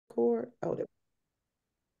Discord.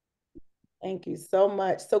 Thank you so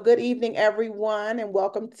much. So good evening, everyone, and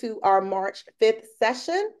welcome to our March 5th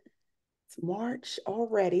session. It's March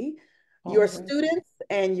already. Your students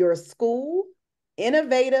and your school,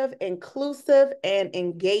 innovative, inclusive, and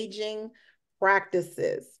engaging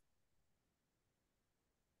practices.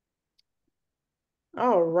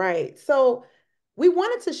 All right. So we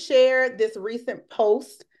wanted to share this recent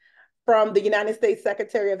post from the United States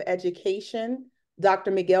Secretary of Education,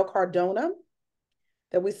 Dr. Miguel Cardona,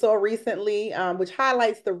 that we saw recently, which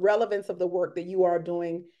highlights the relevance of the work that you are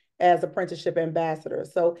doing as apprenticeship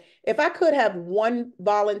ambassadors. So if I could have one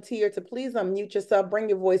volunteer to please unmute yourself, bring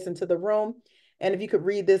your voice into the room, and if you could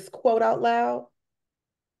read this quote out loud.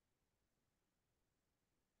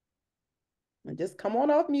 And just come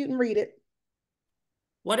on off mute and read it.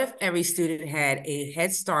 What if every student had a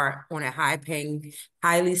head start on a high-paying,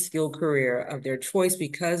 highly skilled career of their choice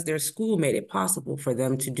because their school made it possible for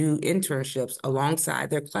them to do internships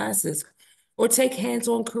alongside their classes or take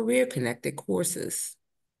hands-on career-connected courses?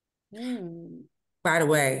 By the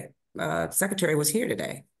way, Secretary was here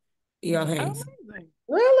today, E.L. Haynes. Amazing.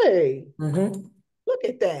 Really? Mm-hmm. Look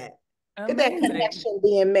at that. Look at that connection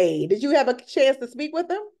being made. Did you have a chance to speak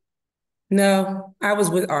with him? No, I was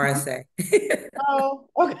with RSA. Oh,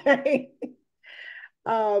 okay.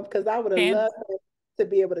 Because I would have loved to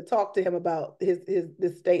be able to talk to him about this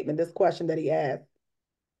statement, this question that he asked.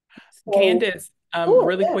 So, Candace,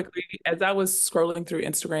 really quickly, as I was scrolling through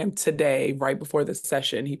Instagram today, right before this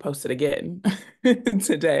session, he posted again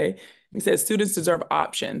today. He says, students deserve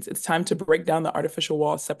options. It's time to break down the artificial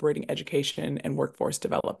wall separating education and workforce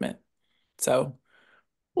development. So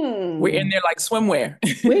we're in there like swimwear.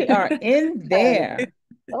 We are in there.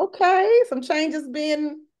 Okay, some changes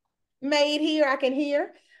being made here, I can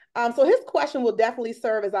hear. So his question will definitely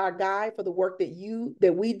serve as our guide for the work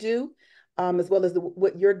that we do, as well as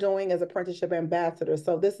what you're doing as apprenticeship ambassador.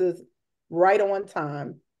 So this is right on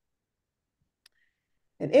time.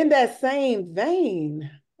 And in that same vein,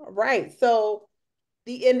 all right, so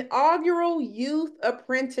the inaugural Youth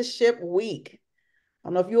Apprenticeship Week. I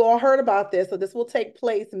don't know if you all heard about this. So this will take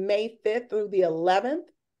place May 5th through the 11th.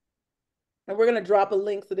 And we're going to drop a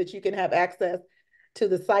link so that you can have access to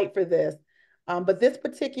the site for this. But this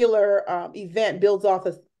particular event builds off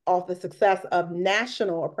the success of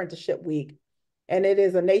National Apprenticeship Week. And it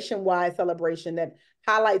is a nationwide celebration that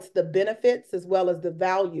highlights the benefits as well as the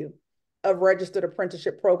value of registered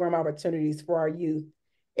apprenticeship program opportunities for our youth,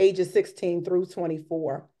 ages 16 through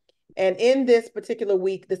 24. And in this particular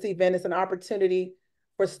week, this event is an opportunity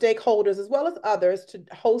for stakeholders as well as others to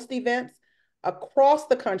host events across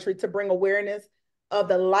the country to bring awareness of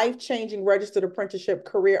the life-changing registered apprenticeship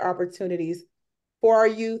career opportunities for our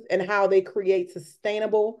youth and how they create a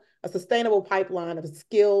sustainable pipeline of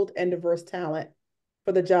skilled and diverse talent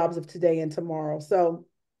for the jobs of today and tomorrow. So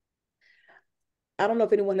I don't know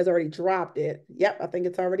if anyone has already dropped it. Yep, I think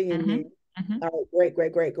it's already in there. All right,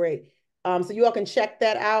 great. So you all can check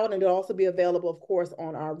that out, and it'll also be available, of course,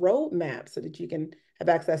 on our roadmap so that you can have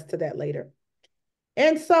access to that later.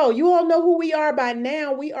 And so you all know who we are by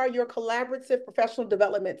now. We are your collaborative professional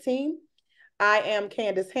development team. I am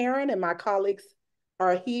Candace Heron, and my colleagues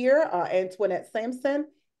are here, Antoinette Sampson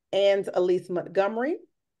and Elise Montgomery.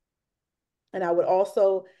 And I would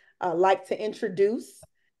also like to introduce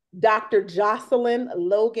Dr. Jocelyn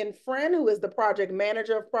Logan Friend, who is the project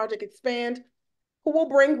manager of Project Expand, who will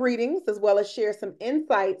bring greetings as well as share some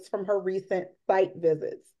insights from her recent site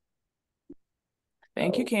visits.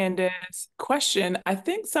 Thank you, Candace. Question, I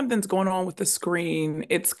think something's going on with the screen.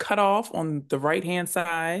 It's cut off on the right-hand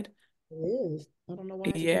side. It is. I don't know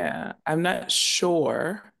why. Yeah, I'm not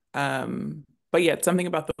sure. But yeah, something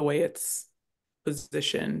about the way it's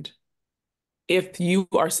positioned. If you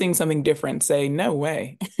are seeing something different, say no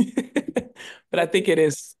way. But I think it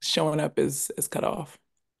is showing up as cut off.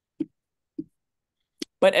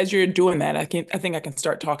 But as you're doing that, I think I can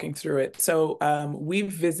start talking through it. So we've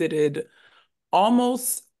visited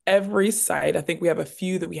almost every site. I think we have a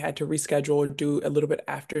few that we had to reschedule or do a little bit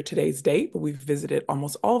after today's date, but we've visited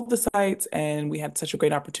almost all of the sites, and we had such a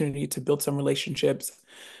great opportunity to build some relationships,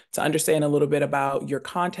 to understand a little bit about your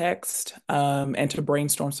context, and to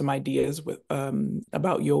brainstorm some ideas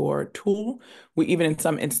about your tool. We even in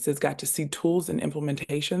some instances got to see tools and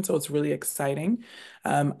implementation, so it's really exciting.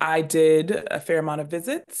 I did a fair amount of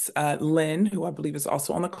visits. Lynn, who I believe is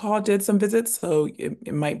also on the call, did some visits, so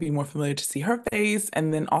it might be more familiar to see her face.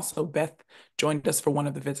 And then also Beth joined us for one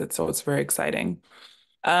of the visits, so it's very exciting.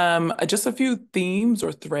 Just a few themes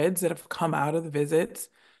or threads that have come out of the visits.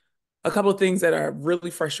 a couple of things that are really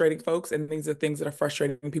frustrating folks and things that are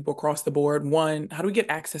frustrating people across the board. One, how do we get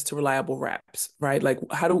access to reliable reps, right? Like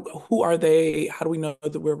who are they? How do we know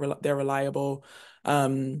that they're reliable?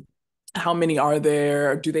 How many are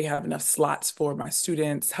there? Do they have enough slots for my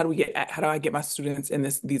students? How do I get my students in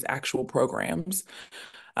these actual programs?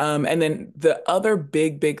 And then the other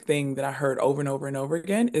big thing that I heard over and over and over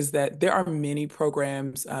again is that there are many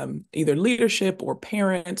programs, either leadership or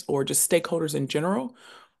parents or just stakeholders in general,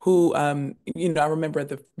 who, I remember at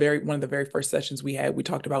one of the very first sessions we had, we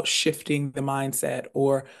talked about shifting the mindset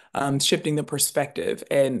or shifting the perspective.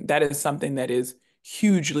 And that is something that is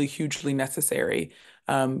hugely necessary.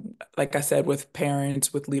 Like I said, with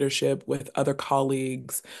parents, with leadership, with other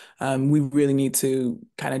colleagues, we really need to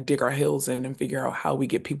kind of dig our heels in and figure out how we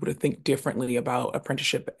get people to think differently about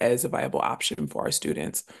apprenticeship as a viable option for our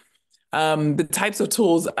students. The types of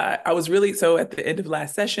tools, I was really, so at the end of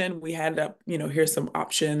last session, we had up, here's some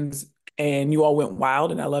options, and you all went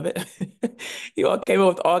wild, and I love it. You all came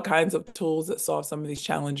up with all kinds of tools that solve some of these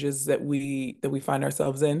challenges that we find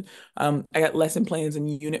ourselves in. I got lesson plans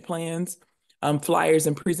and unit plans, flyers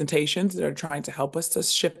and presentations that are trying to help us to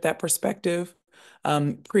shift that perspective.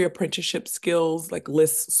 Pre-apprenticeship skills like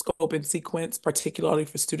list, scope, and sequence, particularly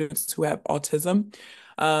for students who have autism.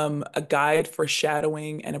 A guide for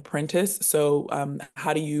shadowing an apprentice. So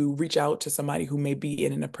how do you reach out to somebody who may be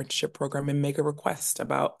in an apprenticeship program and make a request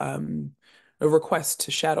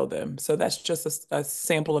to shadow them? So that's just a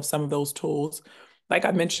sample of some of those tools. Like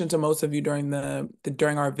I mentioned to most of you during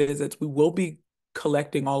our visits, we will be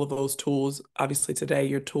collecting all of those tools. Obviously today,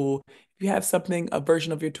 your tool, if you have something, a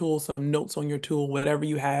version of your tool, some notes on your tool, whatever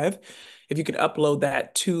you have, if you could upload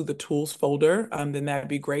that to the tools folder, then that'd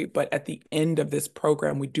be great. But at the end of this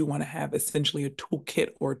program, we do want to have essentially a toolkit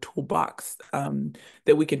or a toolbox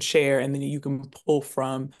that we can share, and then you can pull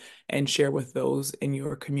from and share with those in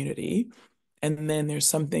your community. And then there's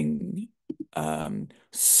something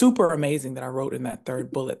super amazing that I wrote in that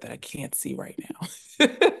third bullet that I can't see right now.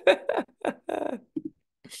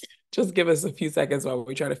 Just give us a few seconds while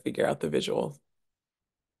we try to figure out the visuals.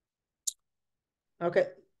 Okay.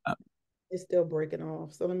 It's still breaking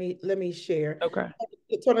off. So let me share. Okay.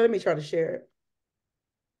 Tony, let me try to share it.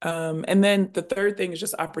 And then the third thing is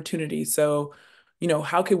just opportunity. So,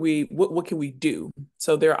 how can what can we do?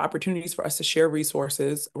 So there are opportunities for us to share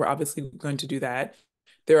resources. We're obviously going to do that.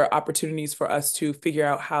 There are opportunities for us to figure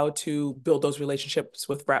out how to build those relationships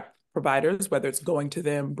with RAP providers, whether it's going to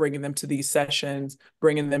them, bringing them to these sessions,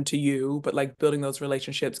 bringing them to you, but like building those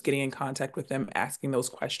relationships, getting in contact with them, asking those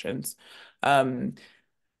questions.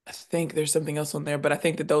 I think there's something else on there, but I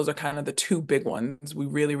think that those are kind of the two big ones. We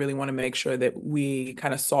really want to make sure that we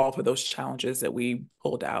kind of solve for those challenges that we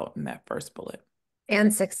pulled out in that first bullet.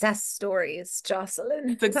 And success stories,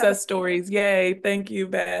 Jocelyn. Success stories. Yay. Thank you,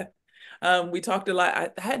 Beth. We talked a lot.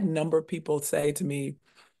 I had a number of people say to me,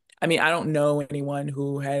 I mean, I don't know anyone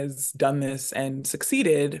who has done this and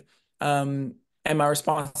succeeded. And my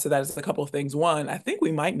response to that is a couple of things. One, I think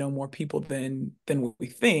we might know more people than we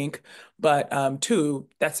think, but two,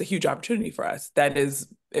 that's a huge opportunity for us.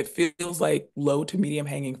 It feels like low to medium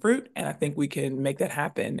hanging fruit, and I think we can make that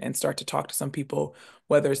happen and start to talk to some people,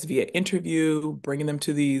 whether it's via interview, bringing them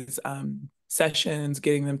to these sessions,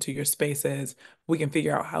 getting them to your spaces. We can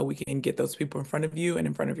figure out how we can get those people in front of you and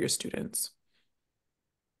in front of your students.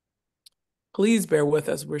 Please bear with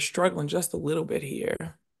us. We're struggling just a little bit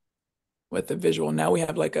here with the visual. Now we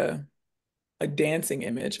have like a dancing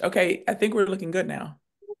image. Okay, I think we're looking good now.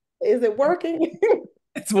 Is it working?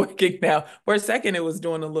 It's working now. For a second, it was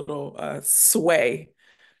doing a little sway,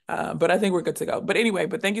 but I think we're good to go. But anyway,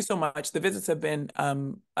 thank you so much. The visits have been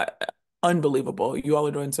unbelievable. You all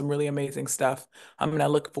are doing some really amazing stuff. And I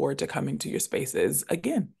look forward to coming to your spaces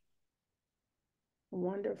again.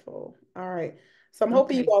 Wonderful. All right. So I'm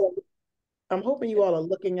hoping you all are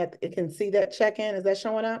looking at, it can see that check-in. Is that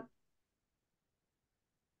showing up?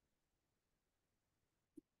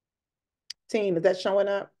 Team, is that showing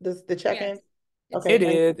up? The check-in? Yes. Okay. It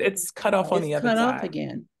is. It's cut off on the other cut side. off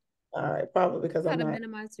again. All right, probably because How I'm to not.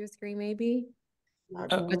 minimize your screen, maybe.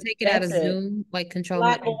 Not Oh. Or going. take it out of That's it. Zoom, like control. A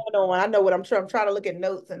lot going on. I know what I'm trying to look at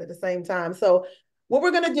notes and at the same time. So what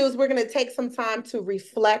we're going to do is we're going to take some time to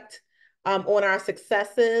reflect on our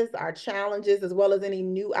successes, our challenges, as well as any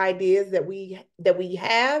new ideas that we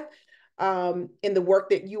have in the work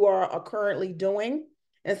that you are currently doing.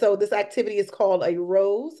 And so this activity is called a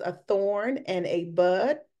rose, a thorn, and a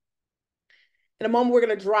bud. In a moment, we're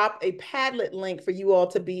going to drop a Padlet link for you all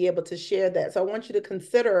to be able to share that. So I want you to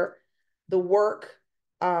consider the work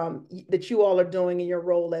that you all are doing in your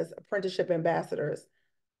role as apprenticeship ambassadors.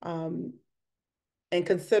 and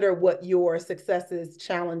consider what your successes,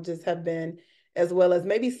 challenges have been, as well as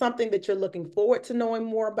maybe something that you're looking forward to knowing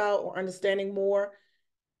more about or understanding more.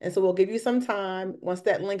 And so we'll give you some time once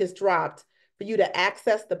that link is dropped for you to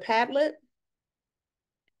access the Padlet.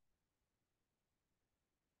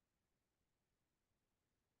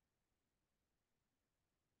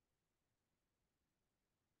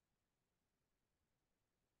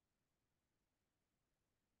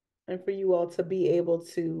 And for you all to be able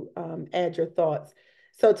to add your thoughts.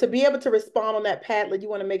 So to be able to respond on that Padlet, you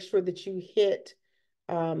want to make sure that you hit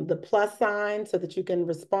the plus sign so that you can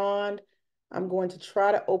respond. I'm going to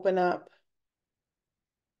try to open up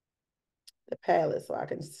the Padlet so I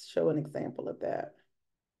can show an example of that.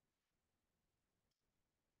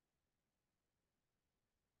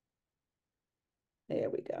 There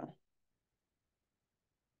we go.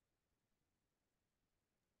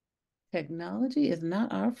 Technology is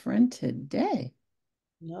not our friend today.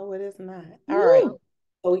 No, it is not. Woo. All right.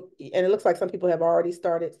 So, and it looks like some people have already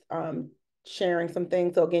started sharing some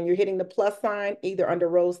things. So again, you're hitting the plus sign either under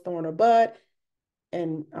Rose, Thorn, or Bud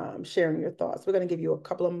and sharing your thoughts. We're going to give you a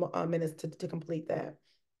couple of minutes to complete that.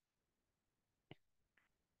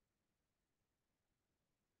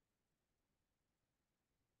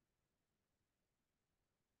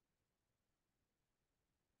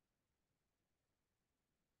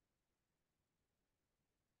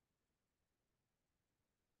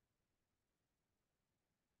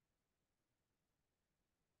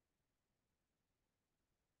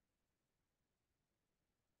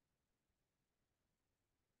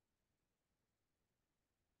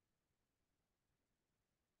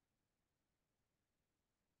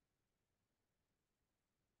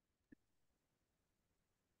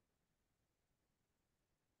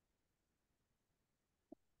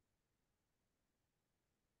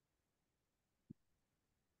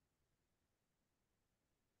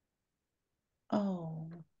 Oh,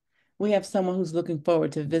 we have someone who's looking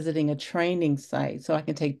forward to visiting a training site so I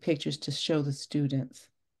can take pictures to show the students.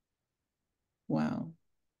 Wow.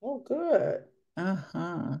 Oh, good.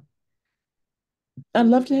 Uh-huh. I'd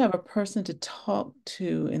love to have a person to talk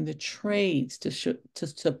to in the trades to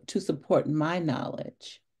support my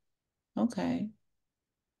knowledge. Okay.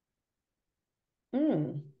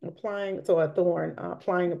 Applying, so a Thorn,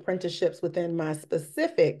 applying apprenticeships within my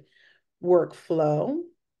specific workflow.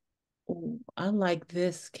 Ooh, I like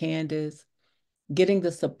this, Candace. Getting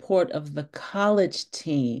the support of the college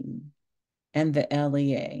team and the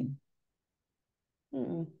LEA.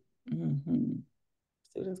 Mm-hmm.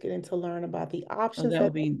 Students getting to learn about the So options that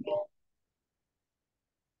would be,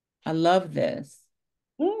 I love this.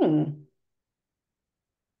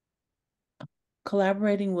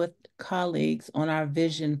 Collaborating with colleagues on our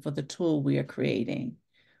vision for the tool we are creating.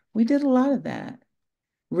 We did a lot of that.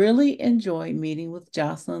 Really enjoyed meeting with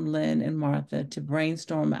Jocelyn, Lynn, and Martha to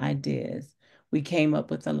brainstorm ideas. We came up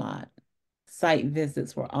with a lot. Site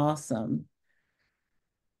visits were awesome.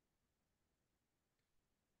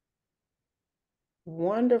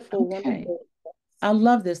 Wonderful, Okay. wonderful. I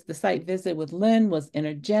love this. The site visit with Lynn was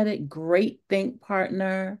energetic, great think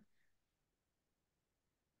partner.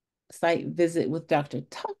 Site visit with Dr.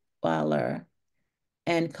 Tutwiler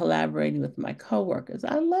and collaborating with my coworkers.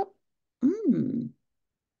 I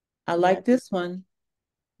like this one.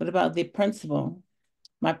 What about the principal?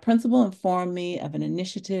 My principal informed me of an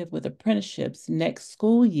initiative with apprenticeships next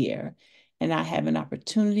school year, and I have an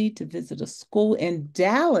opportunity to visit a school in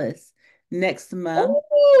Dallas next month.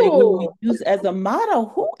 They will be used as a model.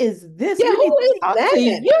 Who is this? Yeah, We need who to is talk that? to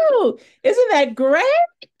you. Isn't that great?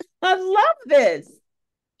 I love this.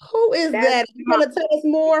 Who is that? You want to tell us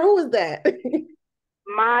more? Who is that?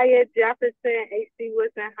 Maya Jefferson, H.C.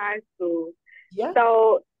 Woodson High School. Yeah.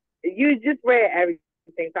 So you just read everything,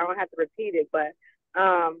 so I don't have to repeat it. But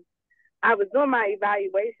I was doing my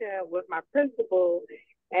evaluation with my principal,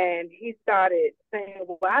 and he started saying,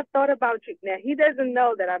 "Well, I thought about you." Now he doesn't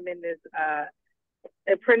know that I'm in this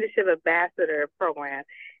apprenticeship ambassador program,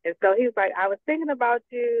 and so he was like, "I was thinking about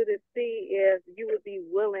you to see if you would be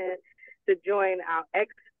willing to join our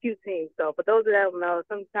XQ team." So for those that don't know,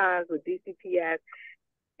 sometimes with DCPS,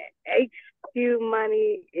 HQ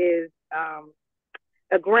money is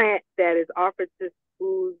a grant that is offered to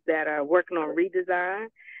schools that are working on redesign.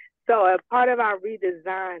 So a part of our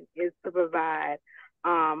redesign is to provide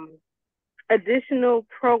additional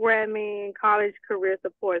programming, college career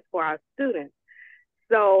supports for our students.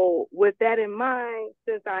 So with that in mind,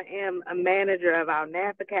 since I am a manager of our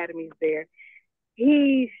NAF academies there,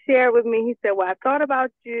 he shared with me, he said, "Well, I thought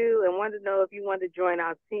about you and wanted to know if you wanted to join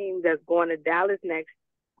our team that's going to Dallas next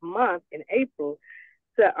month in April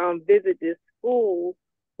to visit this school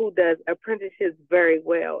who does apprenticeships very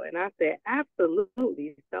well. And I said,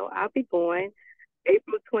 absolutely. So I'll be going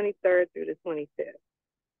April 23rd through the 25th.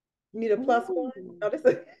 You need a plus one? Ooh. No, this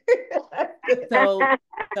is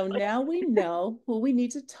So now we know who we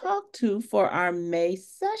need to talk to for our May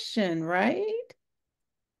session, right?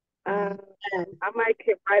 I might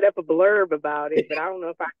write up a blurb about it, but I don't know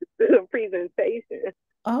if I could do a presentation.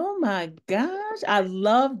 Oh my gosh, I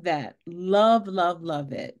love that. Love, love,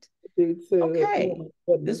 love it. do too. Okay, Oh my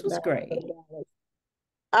goodness, this was now great.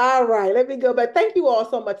 all right, let me go back. Thank you all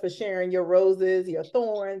so much for sharing your roses, your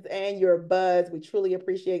thorns, and your buds. We truly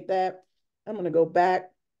appreciate that. I'm going to go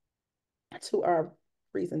back to our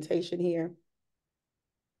presentation here.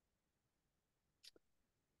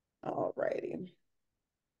 All righty.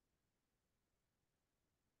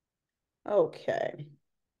 Okay.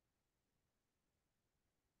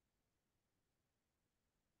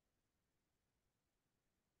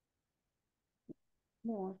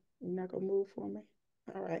 More. You're not going to move for me?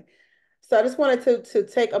 All right. So I just wanted to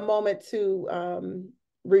take a moment to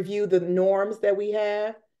review the norms that we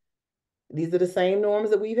have. These are the same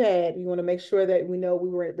norms that we've had. We want to make sure that we know we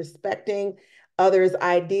were respecting others'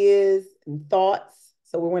 ideas and thoughts.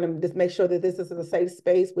 So we want to just make sure that this is a safe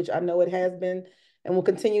space, which I know it has been and will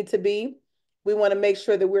continue to be. We want to make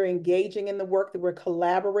sure that we're engaging in the work, that we're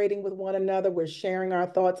collaborating with one another, we're sharing our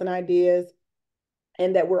thoughts and ideas,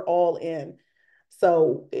 and that we're all in.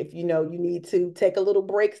 So if you know you need to take a little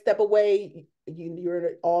break, step away,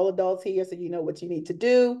 you're all adults here, so you know what you need to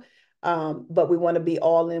do. But we want to be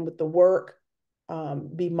all in with the work.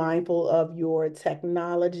 Be mindful of your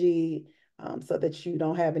technology so that you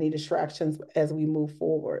don't have any distractions as we move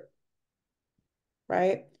forward.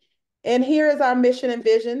 Right? And here is our mission and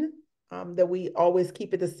vision that we always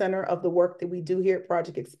keep at the center of the work that we do here at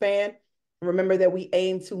Project Expand. Remember that we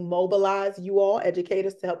aim to mobilize you all,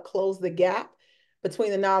 educators, to help close the gap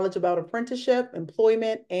between the knowledge about apprenticeship,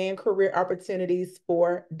 employment, and career opportunities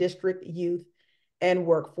for district youth and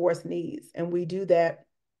workforce needs. And we do that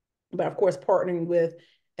by, of course, partnering with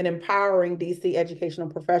and empowering DC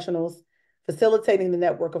educational professionals, facilitating the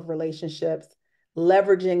network of relationships,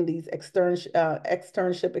 leveraging these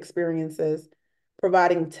externship experiences,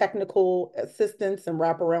 providing technical assistance and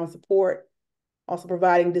wraparound support, also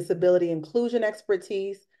providing disability inclusion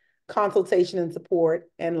expertise, consultation and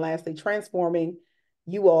support, and lastly, transforming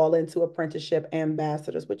you all into apprenticeship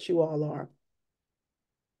ambassadors, which you all are.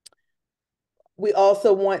 We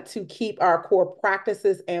also want to keep our core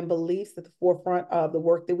practices and beliefs at the forefront of the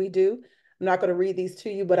work that we do. I'm not going to read these to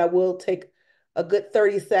you, but I will take a good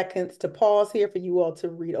 30 seconds to pause here for you all to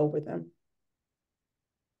read over them.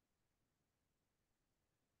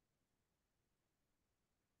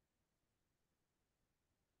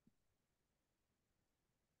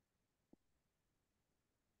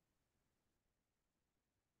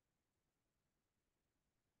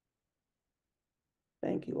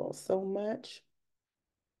 Thank you all so much.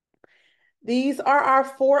 These are our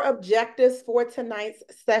 4 objectives for tonight's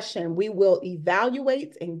session. We will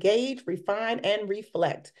evaluate, engage, refine, and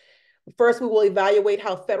reflect. First, we will evaluate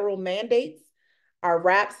how federal mandates, our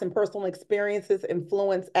RAPs, and personal experiences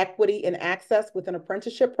influence equity and access within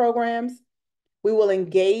apprenticeship programs. We will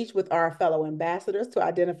engage with our fellow ambassadors to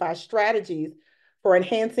identify strategies for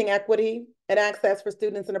enhancing equity and access for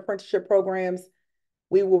students in apprenticeship programs.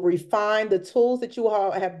 We will refine the tools that you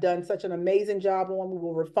all have done such an amazing job on. We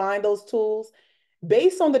will refine those tools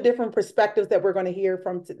based on the different perspectives that we're going to hear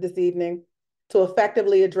from this evening to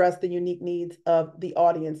effectively address the unique needs of the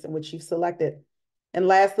audience in which you've selected. And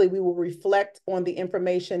lastly, we will reflect on the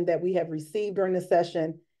information that we have received during the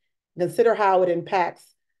session, consider how it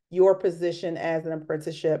impacts your position as an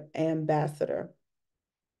apprenticeship ambassador.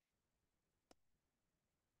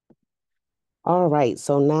 All right,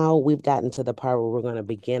 so now we've gotten to the part where we're going to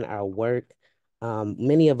begin our work.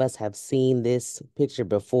 Many of us have seen this picture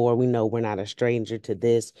before. We know we're not a stranger to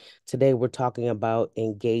this. Today, we're talking about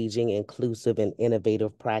engaging inclusive and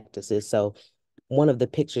innovative practices. So one of the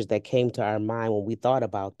pictures that came to our mind when we thought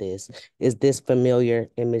about this is this familiar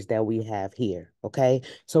image that we have here, okay?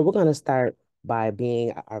 So we're going to start by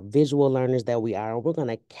being our visual learners that we are, and we're going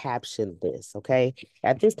to caption this, okay?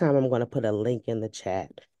 At this time, I'm going to put a link in the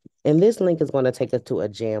chat. And this link is going to take us to a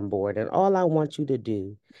Jamboard. And all I want you to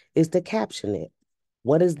do is to caption it.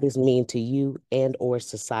 What does this mean to you and or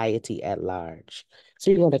society at large?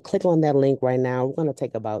 So you're going to click on that link right now. We're going to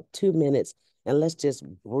take about 2 minutes and let's just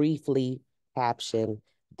briefly caption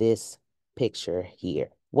this picture here.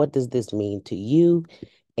 What does this mean to you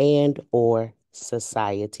and or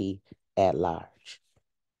society at large?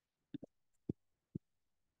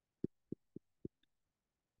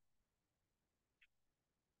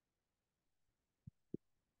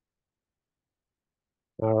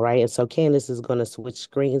 All right, and so Candace is going to switch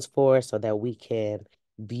screens for us so that we can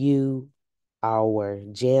view our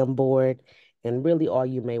Jamboard. And really all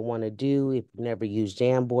you may want to do, if you've never used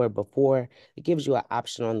Jamboard before, it gives you an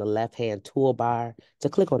option on the left-hand toolbar to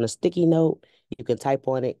click on a sticky note. You can type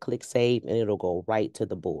on it, click save, and it'll go right to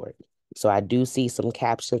the board. So I do see some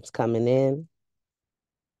captions coming in.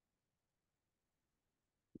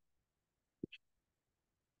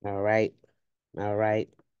 All right, all right.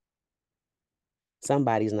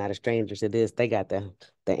 Somebody's not a stranger to this. They got the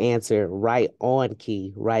answer right on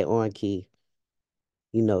key, right on key.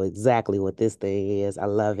 You know exactly what this thing is. I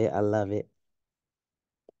love it. I love it.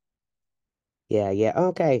 Yeah, yeah.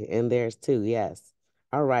 Okay. And there's two. Yes.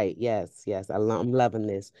 All right. Yes, yes. I'm loving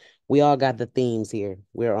this. We all got the themes here.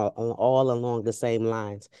 We're all along the same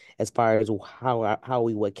lines as far as how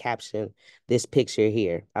we would caption this picture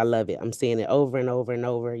here. I love it. I'm seeing it over and over and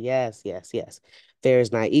over. Yes, yes, yes. Fair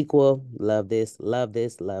is not equal. Love this. Love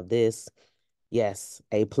this. Love this. Yes,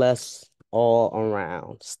 A plus all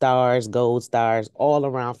around. Stars, gold stars, all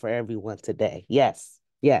around for everyone today. Yes,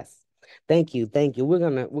 yes. Thank you, thank you. We're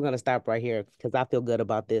gonna stop right here because I feel good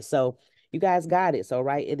about this. So you guys got it. So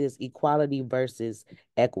right, it is equality versus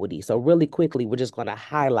equity. So really quickly, we're just gonna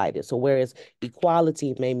highlight it. So whereas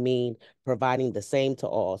equality may mean providing the same to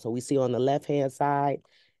all. So we see on the left-hand side,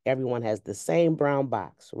 everyone has the same brown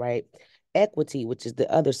box, right? Equity, which is the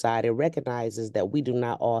other side, it recognizes that we do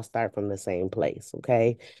not all start from the same place,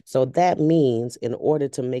 okay? So that means in order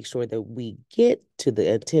to make sure that we get to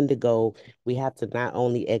the intended goal, we have to not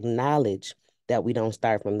only acknowledge that we don't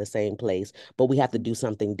start from the same place, but we have to do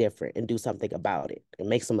something different and do something about it and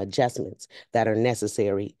make some adjustments that are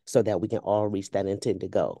necessary so that we can all reach that intended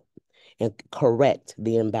goal and correct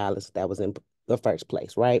the imbalance that was in the first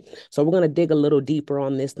place, right? So we're going to dig a little deeper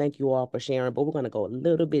on this. Thank you all for sharing, but we're going to go a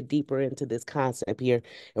little bit deeper into this concept here,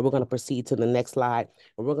 and we're going to proceed to the next slide,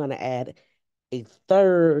 and we're going to add a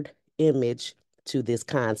third image to this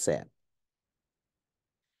concept.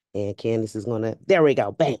 And Candace is going to, there we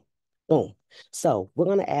go, bam, boom. So we're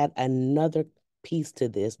going to add another piece to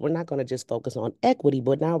this. We're not going to just focus on equity,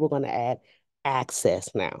 but now we're going to add access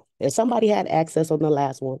now. And somebody had access on the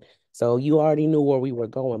last one, so you already knew where we were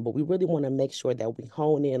going, but we really want to make sure that we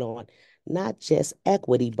hone in on not just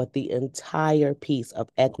equity, but the entire piece of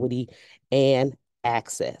equity and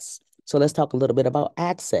access. So let's talk a little bit about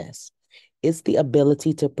access. It's the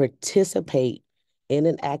ability to participate in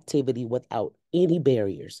an activity without any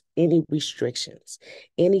barriers, any restrictions,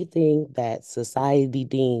 anything that society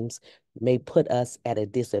deems may put us at a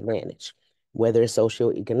disadvantage, whether it's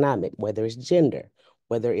socioeconomic, whether it's gender,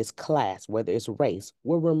 whether it's class, whether it's race.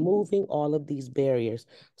 We're removing all of these barriers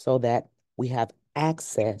so that we have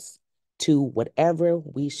access to whatever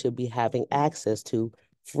we should be having access to,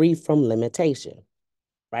 free from limitation,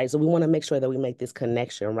 right? So we want to make sure that we make this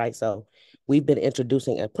connection, right? So we've been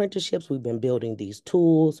introducing apprenticeships. We've been building these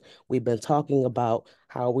tools. We've been talking about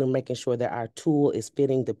how we're making sure that our tool is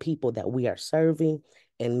fitting the people that we are serving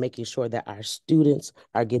and making sure that our students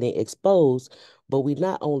are getting exposed. But we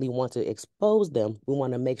not only want to expose them, we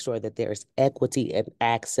want to make sure that there's equity and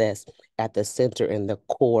access at the center and the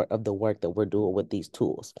core of the work that we're doing with these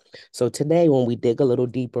tools. So today, when we dig a little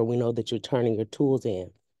deeper, we know that you're turning your tools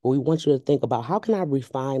in. But we want you to think about, how can I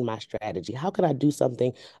refine my strategy? How can I do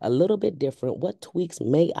something a little bit different? What tweaks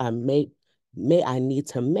may I need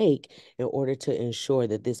to make in order to ensure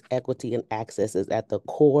that this equity and access is at the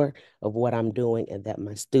core of what I'm doing and that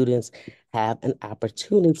my students have an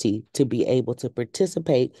opportunity to be able to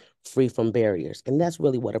participate free from barriers. And that's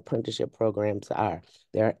really what apprenticeship programs are.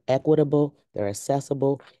 They're equitable, they're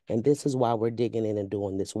accessible, and this is why we're digging in and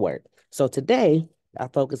doing this work. So today, our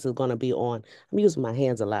focus is going to be on, I'm using my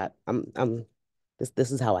hands a lot.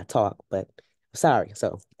 This is how I talk, but sorry.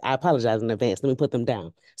 So I apologize in advance. Let me put them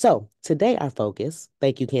down. So today our focus,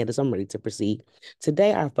 thank you, Candace, I'm ready to proceed.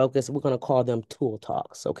 Today our focus, we're going to call them tool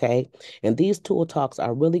talks, okay? And these tool talks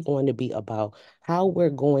are really going to be about how we're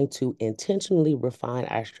going to intentionally refine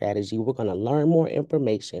our strategy. We're going to learn more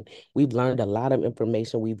information. We've learned a lot of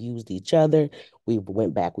information. We've used each other. We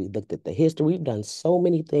went back, we looked at the history. We've done so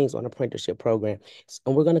many things on apprenticeship program.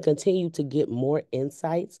 And we're going to continue to get more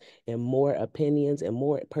insights and more opinions and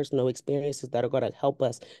more personal experiences that are going to help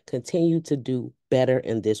us continue to do better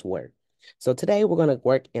in this work. So today we're going to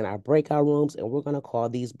work in our breakout rooms, and we're going to call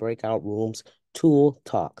these breakout rooms tool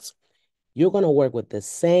talks. You're going to work with the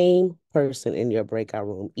same person in your breakout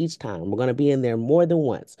room each time. We're going to be in there more than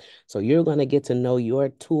once. So you're going to get to know your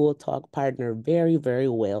tool talk partner very, very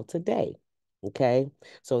well today. Okay.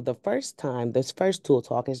 So this first tool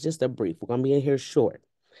talk is just a brief. We're going to be in here short.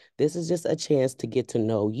 This is just a chance to get to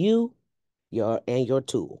know you your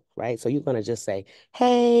tool, right? So you're going to just say,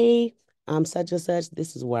 hey, I'm such and such.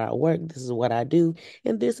 This is where I work. This is what I do.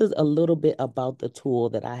 And this is a little bit about the tool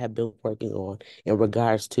that I have been working on in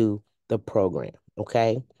regards to the program,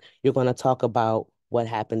 okay? You're going to talk about what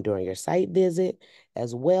happened during your site visit,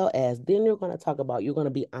 as well as then you're going to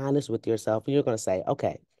be honest with yourself, and you're going to say,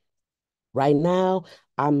 okay, right now,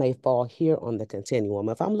 I may fall here on the continuum.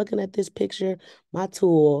 If I'm looking at this picture, my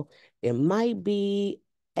tool, it might be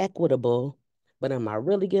equitable, but am I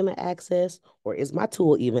really giving access, or is my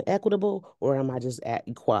tool even equitable, or am I just at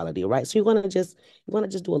equality, right? So you're gonna just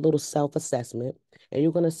do a little self-assessment, and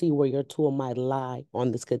you're gonna see where your tool might lie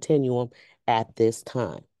on this continuum at this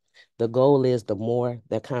time. The goal is the more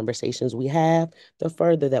the conversations we have, the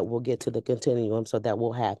further that we'll get to the continuum, so that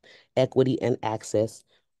we'll have equity and access,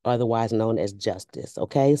 otherwise known as justice.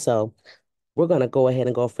 Okay, so we're going to go ahead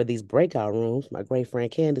and go for these breakout rooms. My great friend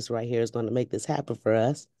Candace right here is going to make this happen for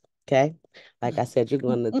us. Okay, like I said, you're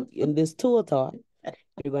going to, in this tool talk,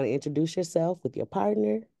 you're going to introduce yourself with your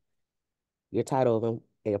partner, your title of and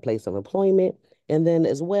your place of employment, and then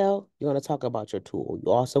as well, you're going to talk about your tool.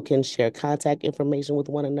 You also can share contact information with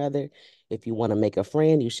one another. If you want to make a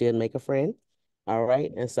friend, you should make a friend. All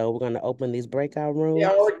right, and so we're going to open these breakout rooms.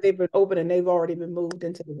 They've been open and they've already been moved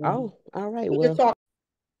into the room. Oh, all right. We just talk.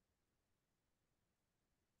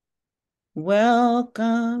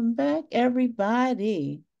 Welcome back,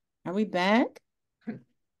 everybody. Are we back?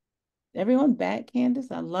 Everyone back,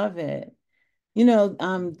 Candace? I love it. You know,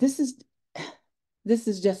 this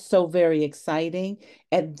is just so very exciting.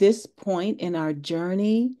 At this point in our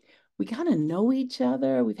journey, we kind of know each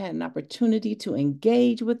other. We've had an opportunity to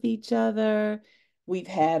engage with each other. We've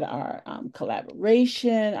had our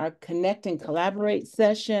collaboration, our connect and collaborate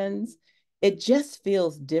sessions. It just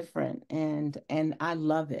feels different, and I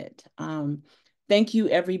love it. Thank you,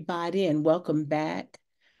 everybody, and welcome back.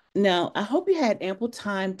 Now, I hope you had ample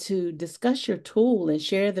time to discuss your tool and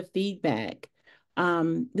share the feedback.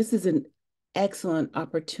 This is an excellent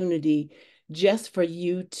opportunity just for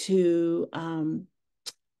you to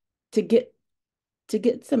get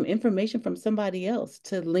some information from somebody else,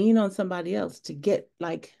 to lean on somebody else, to get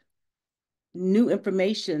like new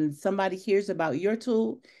information. Somebody hears about your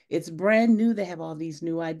tool, it's brand new, they have all these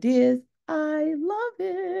new ideas. I love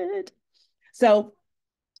it. So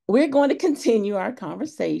we're going to continue our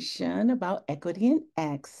conversation about equity and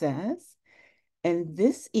access. And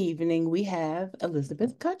this evening we have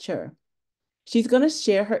Elizabeth Kutcher. She's going to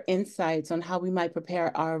share her insights on how we might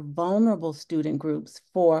prepare our vulnerable student groups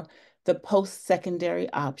for the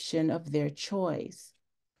post-secondary option of their choice.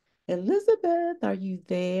 Elizabeth, are you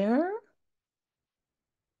there?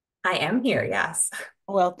 I am here, yes.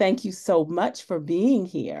 Well, thank you so much for being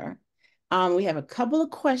here. We have a couple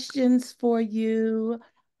of questions for you.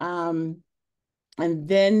 And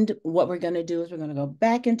then what we're going to do is we're going to go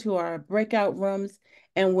back into our breakout rooms.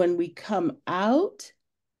 And when we come out,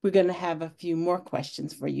 we're going to have a few more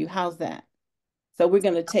questions for you. How's that? So we're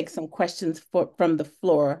going to take some questions from the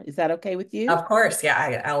floor. Is that okay with you? Of course,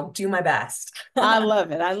 yeah, I'll do my best. I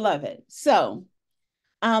love it. I love it. So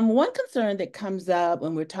one concern that comes up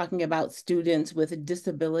when we're talking about students with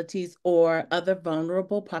disabilities or other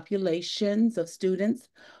vulnerable populations of students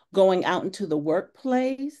going out into the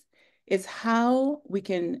workplace is how we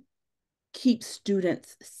can keep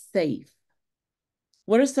students safe.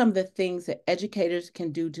 What are some of the things that educators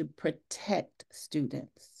can do to protect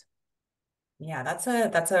students? Yeah, that's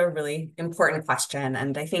a really important question.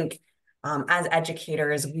 And I think as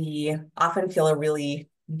educators, we often feel a really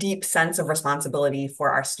deep sense of responsibility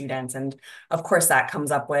for our students. And of course, that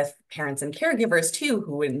comes up with parents and caregivers too,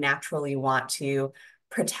 who would naturally want to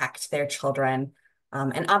protect their children.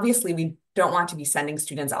 And obviously, we don't want to be sending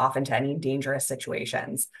students off into any dangerous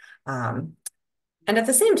situations. And at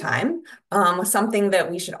the same time, something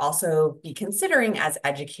that we should also be considering as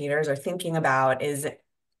educators or thinking about is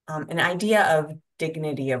an idea of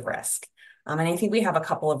dignity of risk. And I think we have a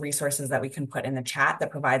couple of resources that we can put in the chat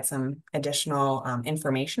that provide some additional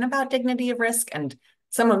information about dignity of risk. And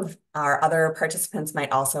some of our other participants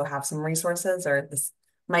might also have some resources, or this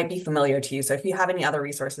might be familiar to you. So if you have any other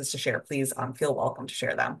resources to share, please feel welcome to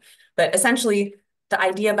share them. But essentially, the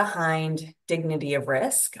idea behind dignity of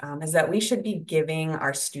risk is that we should be giving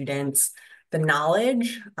our students the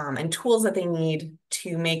knowledge and tools that they need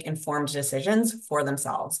to make informed decisions for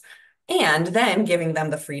themselves, and then giving them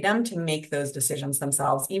the freedom to make those decisions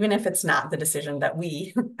themselves, even if it's not the decision that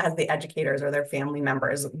we as the educators or their family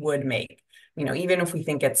members would make, even if we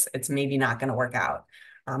think it's maybe not going to work out.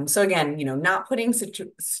 So again, not putting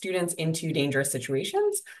students into dangerous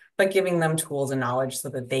situations, but giving them tools and knowledge so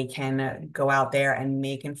that they can go out there and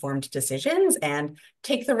make informed decisions and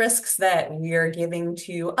take the risks that we're giving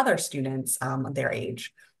to other students their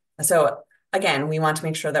age. So again, we want to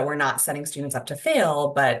make sure that we're not setting students up to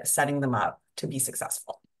fail, but setting them up to be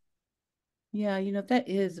successful. Yeah, that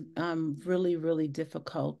is really, really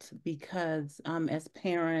difficult because as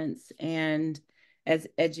parents and as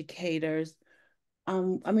educators,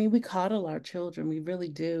 I mean, we coddle our children, we really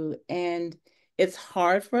do. And it's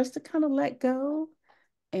hard for us to kind of let go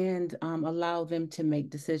and allow them to make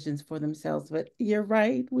decisions for themselves. But you're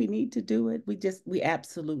right, we need to do it. We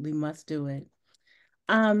absolutely must do it.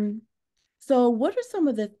 So what are some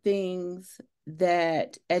of the things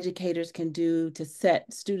that educators can do to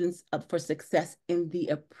set students up for success in the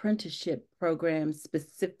apprenticeship program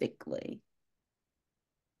specifically?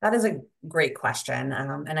 That is a great question.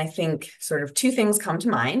 And I think sort of two things come to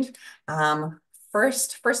mind.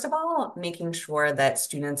 First of all, making sure that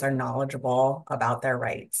students are knowledgeable about their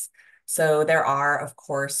rights. So there are, of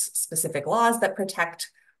course, specific laws that protect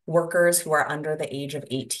workers who are under the age of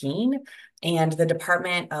 18. And the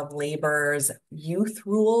Department of Labor's Youth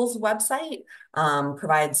Rules website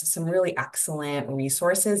provides some really excellent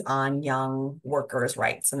resources on young workers'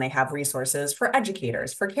 rights. And they have resources for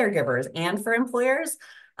educators, for caregivers, and for employers.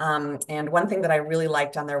 And one thing that I really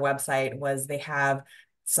liked on their website was they have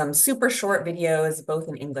some super short videos, both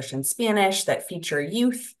in English and Spanish, that feature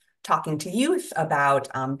youth talking to youth about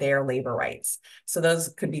their labor rights. So those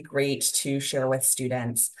could be great to share with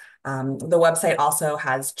students. The website also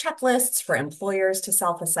has checklists for employers to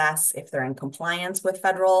self-assess if they're in compliance with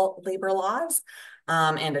federal labor laws,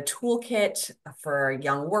 and a toolkit for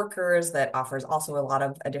young workers that offers also a lot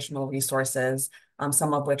of additional resources,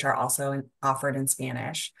 some of which are also offered in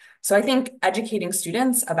Spanish. So I think educating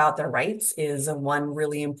students about their rights is one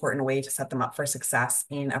really important way to set them up for success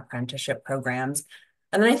in apprenticeship programs.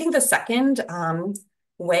 And then I think the second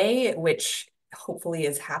way, which hopefully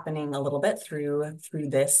is happening a little bit through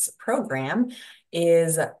this program,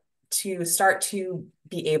 is to start to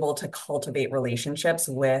be able to cultivate relationships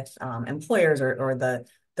with employers or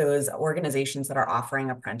those organizations that are offering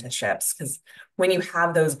apprenticeships. Because when you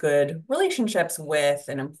have those good relationships with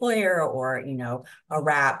an employer or a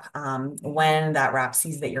RAP, when that RAP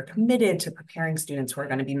sees that you're committed to preparing students who are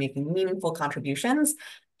going to be making meaningful contributions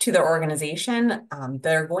to their organization,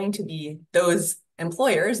 they're going to be, those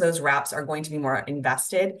employers, those RAPs are going to be more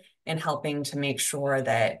invested in helping to make sure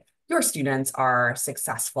that your students are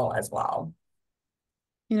successful as well.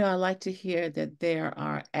 I like to hear that there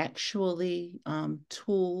are actually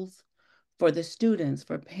tools for the students,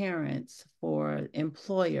 for parents, for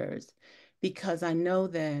employers, because I know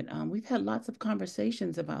that we've had lots of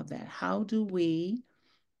conversations about that. How do we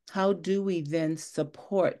then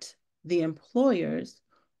support the employers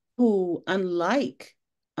who, unlike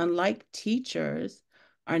teachers,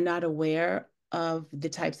 are not aware of the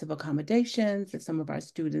types of accommodations that some of our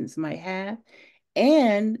students might have,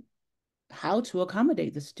 and how to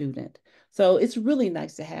accommodate the student. So it's really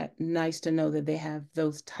nice to know that they have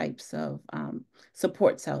those types of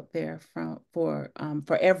supports out there for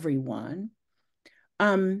everyone.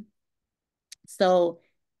 So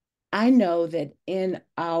I know that in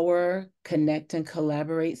our Connect and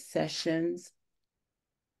Collaborate sessions,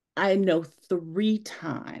 I know 3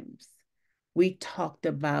 times we talked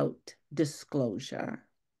about disclosure.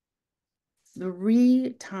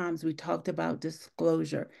 3 times we talked about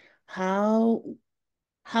disclosure. How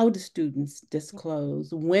do students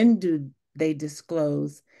disclose? When do they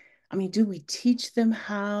disclose? I mean, do we teach them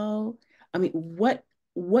how? I mean,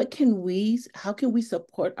 how can we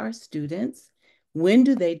support our students? When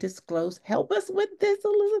do they disclose? Help us with this,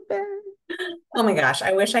 Elizabeth. Oh my gosh,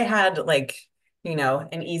 I wish I had an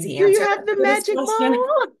easy Do answer. you have the magic wand?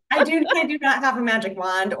 I do not have a magic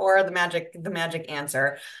wand or the magic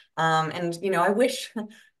answer. And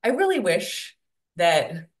I really wish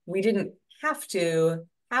that we didn't have to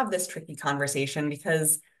have this tricky conversation,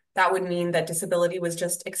 because that would mean that disability was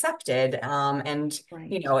just accepted. And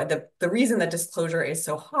Right. The reason that disclosure is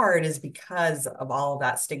so hard is because of all of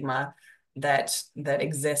that stigma that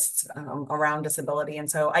exists around disability. And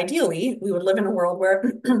so ideally, we would live in a world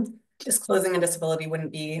where disclosing a disability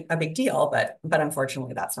wouldn't be a big deal, but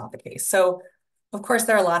unfortunately, that's not the case. So, of course,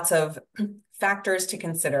 there are lots of factors to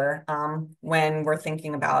consider when we're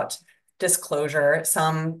thinking about disclosure.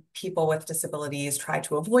 Some people with disabilities try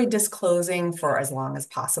to avoid disclosing for as long as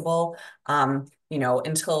possible,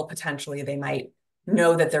 until potentially they might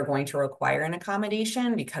know that they're going to require an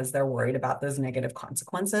accommodation because they're worried about those negative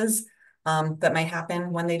consequences. that might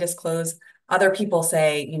happen when they disclose. Other people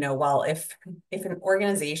say, you know, well, if an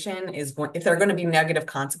organization if there are going to be negative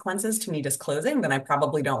consequences to me disclosing, then I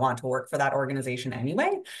probably don't want to work for that organization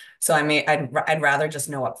anyway. So I'd rather just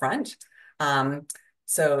know upfront.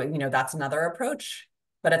 So, you know, that's another approach.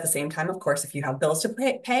 But at the same time, of course, if you have bills to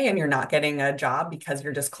pay and you're not getting a job because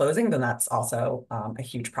you're disclosing, then that's also a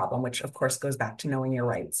huge problem, which of course goes back to knowing your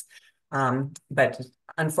rights. But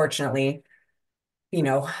unfortunately, you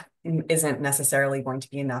know, isn't necessarily going to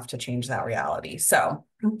be enough to change that reality. So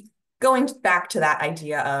going back to that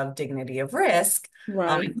idea of dignity of risk,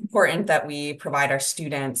 Right. it's important that we provide our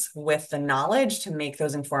students with the knowledge to make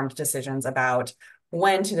those informed decisions about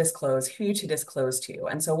when to disclose, who to disclose to.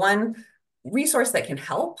 And so one resource that can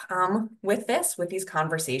help with these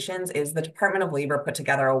conversations is the Department of Labor put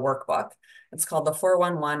together a workbook. It's called the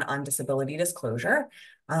 411 on Disability Disclosure.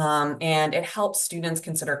 And it helps students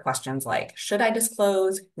consider questions like, should I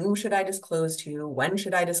disclose? Who should I disclose to? When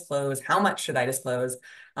should I disclose? How much should I disclose?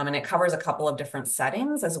 And it covers a couple of different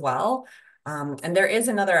settings as well. And there is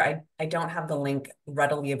another, I don't have the link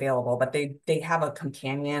readily available, but they have a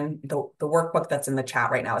companion. The workbook that's in the chat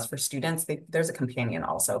right now is for students. There's a companion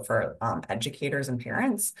also for educators and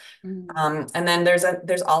parents. And then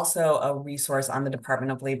there's also a resource on the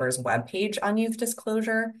Department of Labor's webpage on youth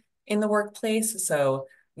disclosure in the workplace. So,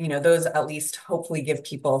 you know, those at least hopefully give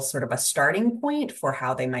people sort of a starting point for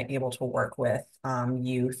how they might be able to work with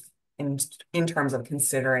youth in terms of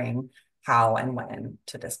considering how and when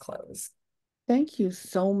to disclose. Thank you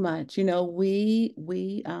so much. You know, we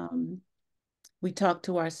talk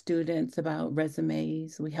to our students about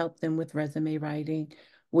resumes. We help them with resume writing.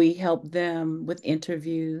 We help them with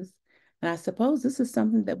interviews. And I suppose this is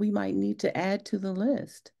something that we might need to add to the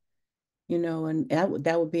list, you know, and that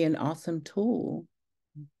would be an awesome tool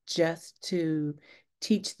just to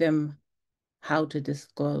teach them how to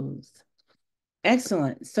disclose.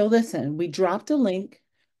 Excellent. So listen, we dropped a link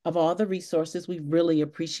of all the resources. We really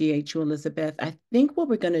appreciate you, Elizabeth. I think what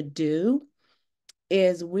we're going to do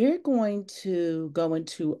is we're going to go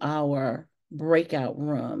into our breakout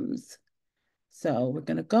rooms. So we're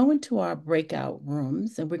going to go into our breakout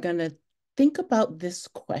rooms and we're going to think about this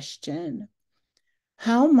question.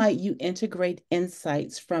 How might you integrate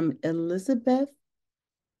insights from Elizabeth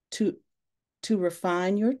to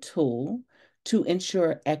refine your tool to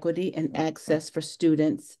ensure equity and access for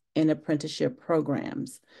students in apprenticeship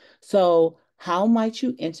programs? So how might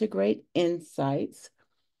you integrate insights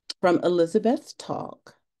from Elizabeth's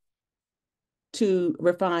talk to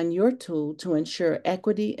refine your tool to ensure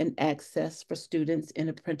equity and access for students in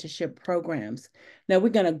apprenticeship programs? Now we're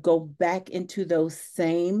going to go back into those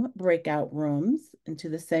same breakout rooms,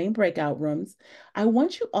 I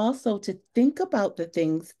want you also to think about the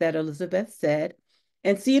things that Elizabeth said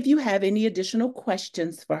and see if you have any additional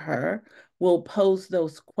questions for her. We'll pose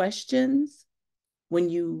those questions when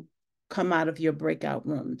you come out of your breakout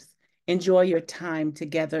rooms. Enjoy your time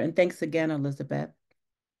together. And thanks again, Elizabeth.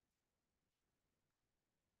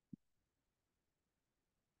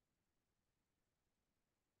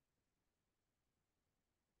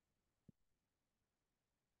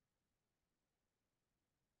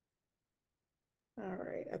 All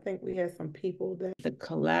right, I think we have some people that the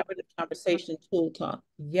collaborative conversation tool talk.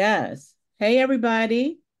 Yes. Hey,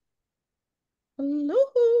 everybody. Hello.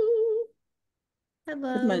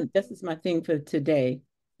 Hello. This is my thing for today.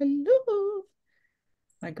 Hello.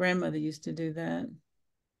 My grandmother used to do that.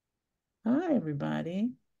 Hi,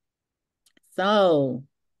 everybody. So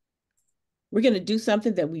we're going to do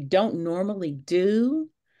something that we don't normally do.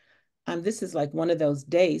 This is like one of those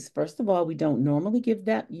days. First of all, we don't normally give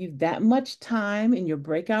you that much time in your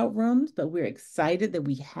breakout rooms, but we're excited that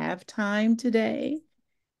we have time today.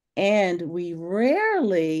 And we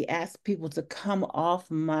rarely ask people to come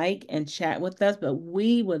off mic and chat with us, but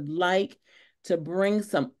we would like to bring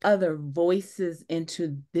some other voices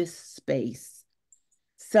into this space.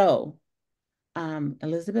 So,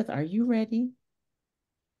 Elizabeth, are you ready?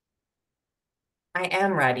 I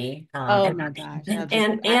am ready. Oh my gosh.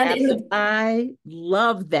 I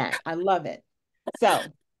love that. I love it. So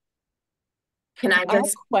can I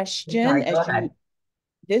just question, sorry, go ahead.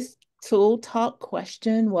 This tool talk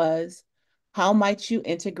question was, how might you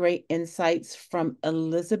integrate insights from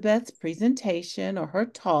Elizabeth's presentation or her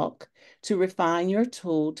talk to refine your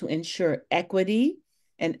tool to ensure equity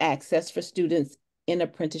and access for students in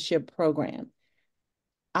apprenticeship program?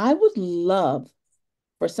 I would love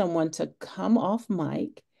for someone to come off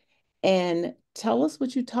mic and tell us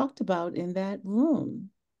what you talked about in that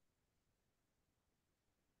room.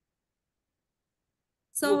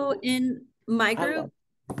 So in my group,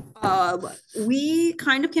 We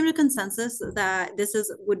kind of came to consensus that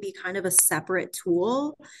would be kind of a separate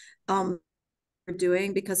tool we're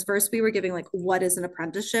doing, because first we were giving like, what is an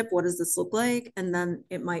apprenticeship? What does this look like? And then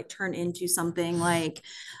it might turn into something like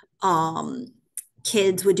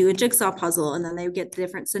kids would do a jigsaw puzzle, and then they would get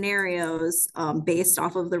different scenarios based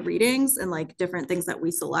off of the readings and like different things that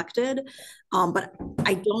we selected. But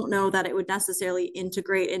I don't know that it would necessarily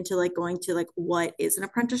integrate into like going to like, what is an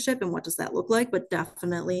apprenticeship and what does that look like, but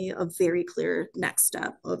definitely a very clear next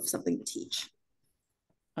step of something to teach.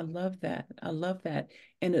 I love that. I love that.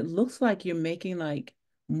 And it looks like you're making like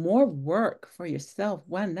more work for yourself.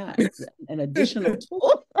 Why not? An additional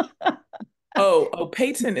tool. Oh,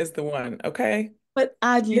 Peyton is the one, okay? But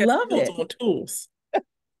I love it. Multiple tools.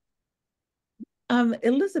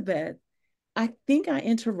 Elizabeth, I think I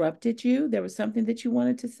interrupted you. There was something that you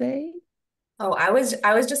wanted to say. Oh, I was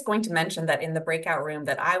just going to mention that in the breakout room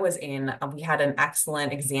that I was in, we had an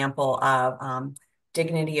excellent example of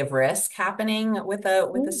dignity of risk happening with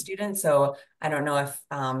a student. So I don't know if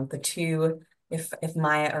the two, if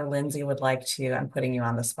Maya or Lindsay would like to, I'm putting you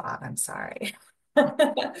on the spot, I'm sorry.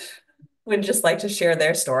 Would just like to share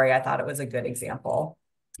their story. I thought it was a good example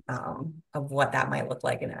of what that might look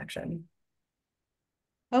like in action.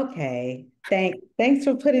 Okay, thanks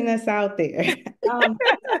for putting us out there.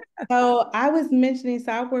 So I was mentioning,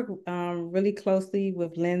 so I work really closely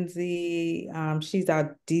with Lindsay. She's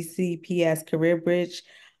our DCPS Career Bridge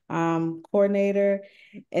coordinator.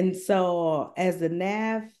 And so as the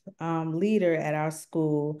NAV leader at our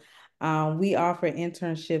school, we offer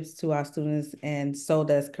internships to our students, and so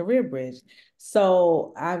does Career Bridge.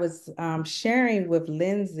 So I was sharing with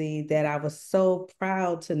Lindsay that I was so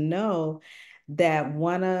proud to know that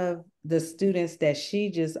one of the students that she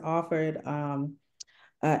just offered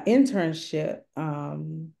internship,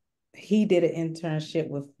 he did an internship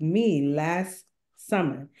with me last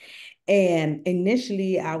summer. And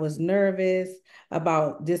initially I was nervous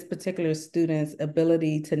about this particular student's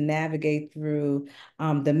ability to navigate through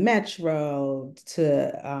the metro,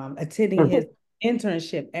 to attending his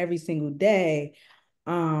internship every single day.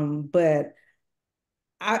 But